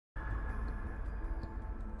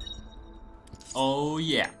Oh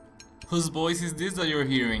yeah. Whose voice is this that you're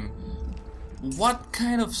hearing? What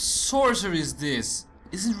kind of sorcery is this?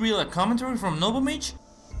 Is it really a commentary from NovaMage?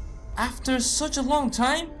 After such a long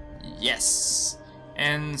time? Yes.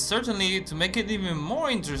 And certainly, to make it even more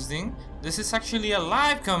interesting, this is actually a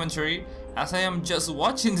live commentary, as I am just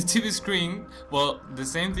watching the TV screen, well, the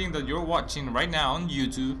same thing that you're watching right now on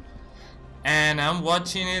YouTube, and I'm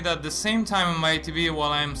watching it at the same time on my TV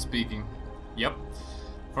while I'm speaking. Yep.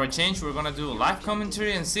 For a change, we're gonna do a live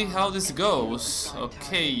commentary and see how this goes.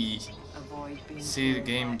 Okay. See, the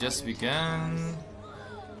game just began.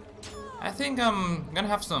 I think I'm gonna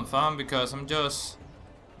have some fun because I'm just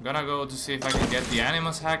gonna go to see if I can get the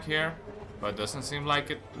Animus hack here, but doesn't seem like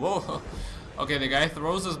it. Whoa! Okay, the guy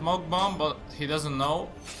throws a smoke bomb, but he doesn't know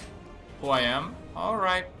who I am.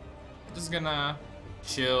 Alright, just gonna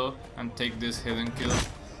chill and take this hidden kill.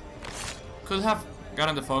 Could have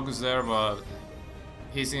gotten the focus there, but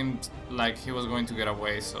he seemed like he was going to get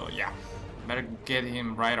away, so yeah. Better get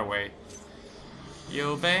him right away.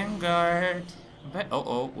 Yo, Vanguard!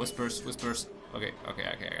 Oh, whispers. Okay,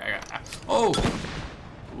 I got. Oh!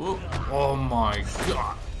 Whoa. Oh my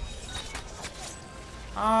god!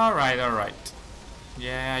 Alright.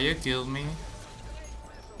 Yeah, you killed me.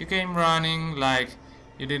 You came running like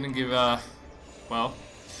you didn't give a... well,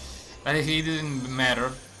 like it didn't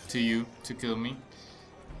matter to you to kill me.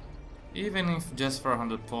 Even if just for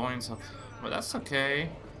 100 points, but that's okay.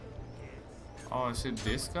 Oh, is it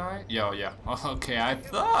this guy? Yeah. Okay, I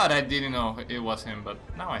thought I didn't know it was him, but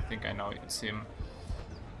now I think I know it's him.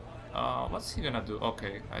 What's he gonna do?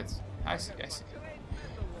 Okay, I see.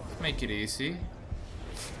 Make it easy.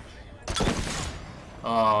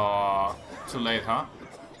 Oh, too late, huh?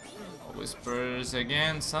 Whispers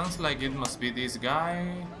again. Sounds like it must be this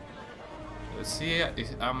guy. Let's see.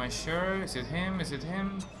 Am I sure? Is it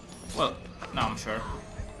him? Well, now I'm sure.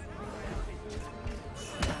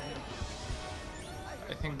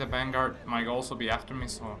 I think the Vanguard might also be after me,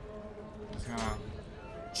 so I'm just gonna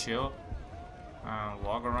chill and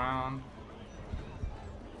walk around.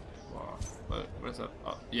 Wow, where's that?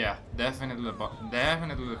 Oh, yeah, definitely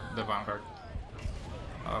the Vanguard.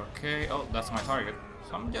 Okay, oh, that's my target.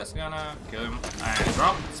 So I'm just gonna kill him and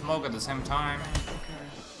drop smoke at the same time.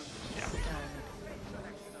 Yeah.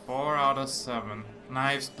 4 out of 7.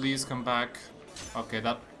 Knives, please come back. Okay,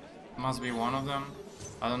 that must be one of them.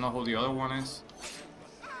 I don't know who the other one is.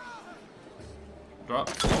 Drop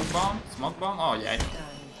smoke bomb. Oh yeah,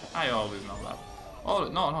 I always know that. Oh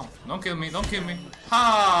no, don't kill me.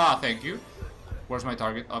 Ha! Thank you. Where's my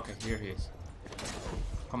target? Okay, here he is.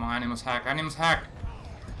 Come on, Animus hack.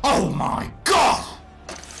 Oh my god!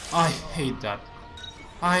 I hate that.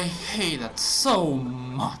 I hate that so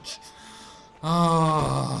much.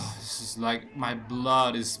 Oh, this is like my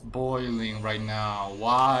blood is boiling right now.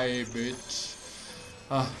 Why, bitch?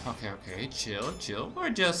 Okay, chill.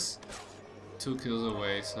 We're just 2 kills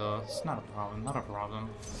away, so it's not a problem.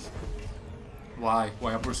 Why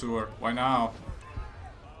a pursuer? Why now?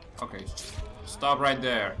 Okay, stop right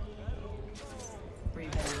there.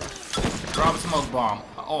 Drop a smoke bomb.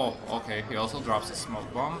 Oh, okay, he also drops a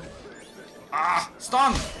smoke bomb. Ah,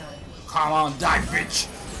 stun! Come on, die, bitch!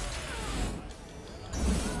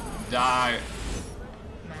 Die.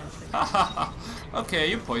 Okay,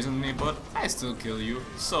 you poisoned me, but I still kill you,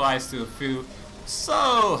 so I still feel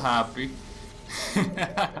so happy.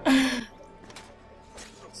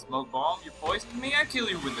 Smoke bomb, you poisoned me, I kill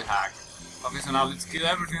you with the hack. Okay, so now let's kill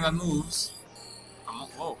everything that moves. Come on,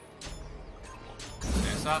 whoa.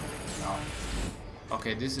 Is that? No.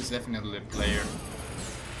 Okay, this is definitely a player.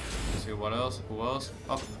 Let's see what else, who else?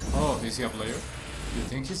 Oh, is he a player? You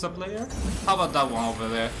think he's a player? How about that one over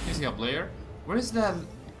there? Is he a player? Where is that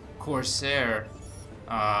Corsair?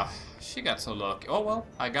 She got so lucky. Oh well,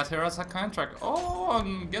 I got her as a contract. Oh,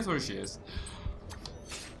 and guess where she is?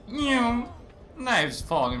 Knives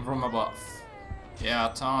falling from above. Yeah,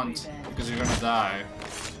 taunt, because you're gonna die.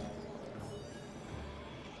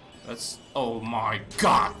 That's... oh my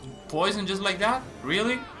god! Poison just like that?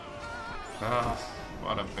 Really?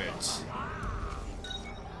 What a bitch.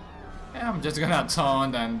 Yeah, I'm just gonna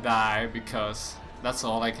taunt and die because that's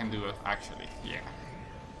all I can do actually, yeah.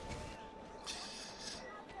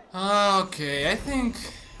 Okay, I think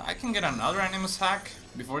I can get another Animus hack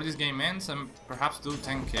before this game ends and perhaps do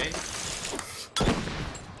 10k.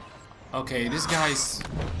 Okay, this guy's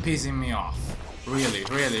pissing me off.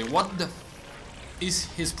 Really, what the is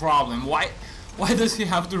his problem? Why does he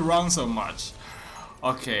have to run so much?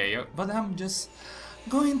 Okay, but I'm just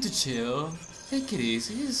going to chill. Take it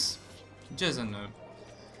easy, he's just a noob.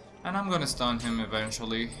 And I'm gonna stun him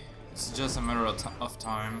eventually. It's just a matter of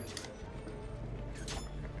time.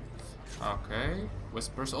 Okay,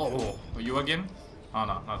 whispers. Oh, you again? Oh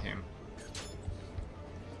no, not him.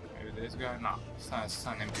 Maybe this guy? No, it's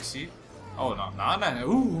an NPC. Oh no, not that.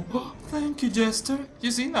 Ooh, thank you, Jester.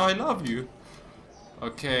 You see, now I love you.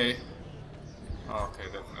 Okay. Okay,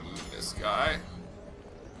 definitely this guy.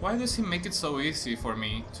 Why does he make it so easy for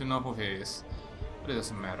me to know who he is? But it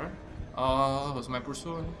doesn't matter. Oh, who's my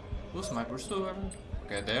pursuer? Who's my pursuer?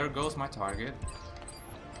 Okay, there goes my target.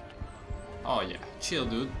 Oh yeah, chill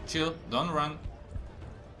dude, chill, don't run.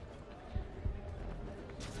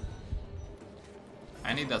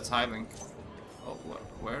 I need that side link. Oh,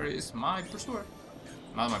 where is my pursuer?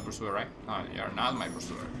 Not my pursuer, right? No, you're not my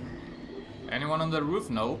pursuer. Anyone on the roof?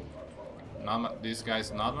 No. This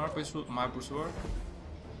guy's not my pursuer.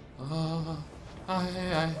 Oh,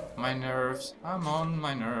 my nerves. I'm on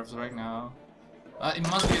my nerves right now. It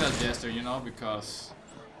must be that Jester, you know, because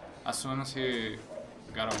as soon as he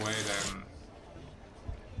got away, then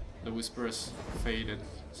the whispers faded.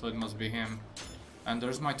 So it must be him. And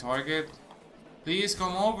there's my target. Please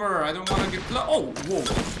come over. I don't want to get close. Oh, whoa!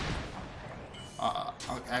 I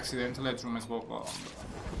accidentally threw my smoke bomb.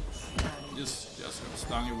 Just gonna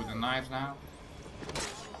stun you with the knife now.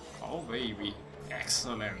 Oh baby,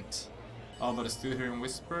 excellent. Oh, but I still hearing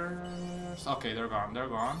whispers. Okay, they're gone. They're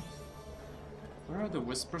gone. Where are the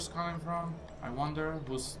whispers coming from? I wonder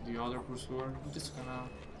who's the other pursuer. I'm just gonna.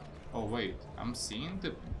 Oh wait, I'm seeing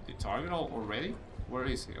the target already. Where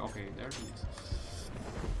is he? Okay, there he is.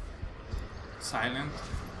 Silent.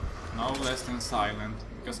 No less than silent.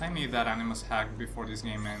 Because I need that Animus hack before this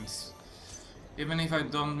game ends. Even if I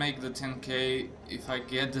don't make the 10k, if I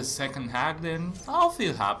get the second hack, then I'll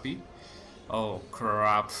feel happy. Oh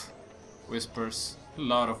crap. Whispers. A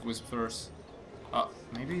lot of whispers.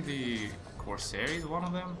 Maybe the Corsair is one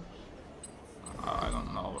of them? I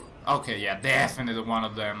don't know. Okay, yeah, definitely one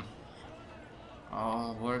of them.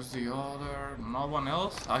 Oh, where's the other? No one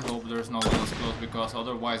else? I hope there's no one else close, because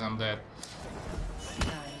otherwise I'm dead.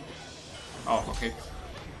 Oh, okay.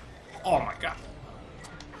 Oh my god.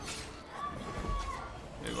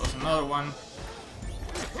 There goes another one.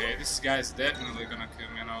 Okay, this guy is definitely gonna kill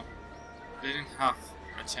me now. Didn't have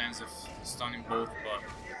a chance of stunning both, but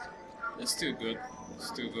it's still good.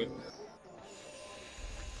 Still good.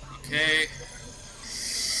 Okay.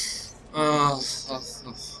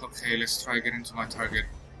 Okay, let's try getting to my target.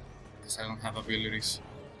 Because I don't have abilities.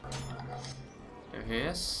 There he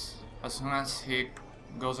is. As soon as he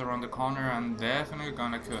goes around the corner, I'm definitely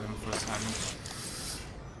gonna kill him first time.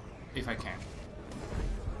 If I can.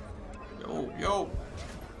 Yo, yo!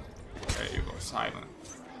 There you go, silent.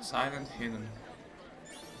 Silent, hidden.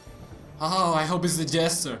 Oh, I hope it's the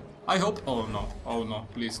Jester. I hope. Oh no,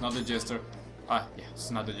 please, not the Jester. Ah, yeah,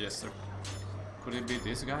 it's not the Jester. Could it be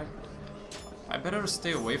this guy? I better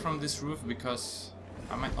stay away from this roof because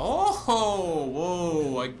I might. Oh,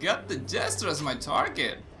 whoa! I got the Jester as my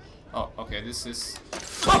target. Oh, okay, this is.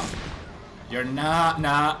 Oh! You're not.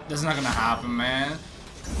 Nah, that's not gonna happen, man.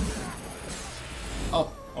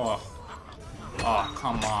 Oh, oh. Oh,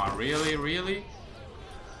 come on, really, really?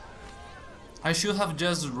 I should have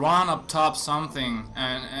just run up top something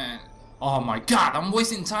and oh my god, I'm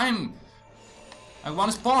wasting time. I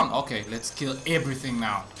want to spawn. Okay, let's kill everything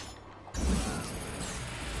now.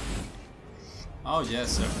 Oh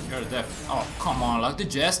yes, sir, you're deaf. Oh, come on, like the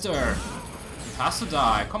Jester. He has to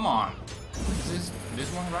die. Come on. Is this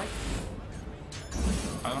one right?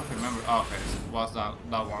 I don't remember. Oh, okay, what's that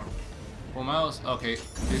one? Who else? Okay,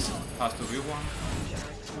 this has to be one.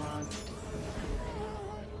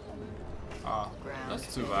 Ah,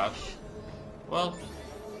 that's too bad. Well,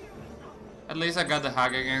 at least I got the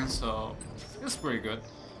hack again, so it's pretty good.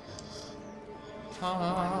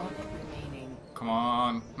 Come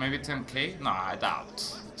on, maybe 10k? Nah, I doubt.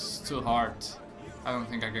 It's too hard. I don't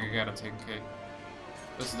think I can get a 10k.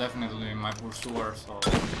 That's definitely my pursuer, so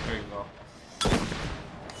there you go.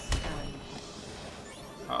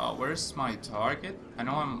 Where's my target? I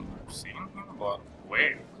know I'm seeing him, but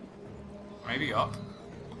where? Maybe up?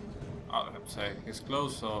 Oh, let's say he's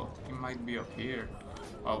close, so he might be up here.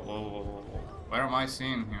 Oh, whoa, whoa, whoa, whoa. Where am I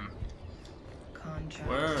seeing him?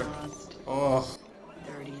 Where? Oh.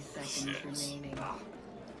 30 seconds remaining.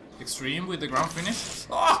 Extreme with the ground finish?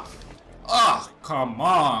 Oh! Oh, come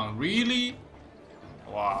on, really?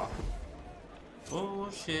 Wow.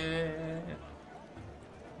 Bullshit.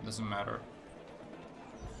 Doesn't matter.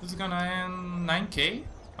 This is gonna end 9k?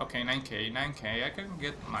 Okay, 9k, 9k. I can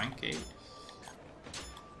get 9k.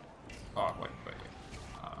 Oh, wait.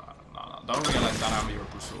 No, don't realize that I'm your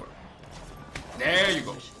pursuer. There you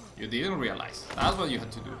go. You didn't realize. That's what you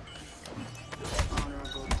had to do.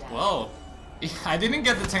 Whoa. I didn't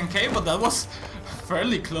get the 10k, but that was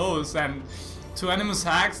fairly close and 2 Animus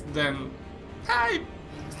hacks, then I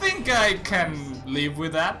think I can live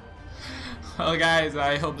with that. Well guys,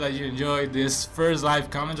 I hope that you enjoyed this first live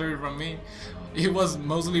commentary from me. It was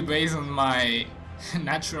mostly based on my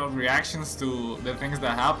natural reactions to the things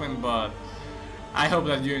that happened, but I hope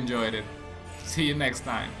that you enjoyed it. See you next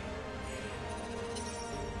time.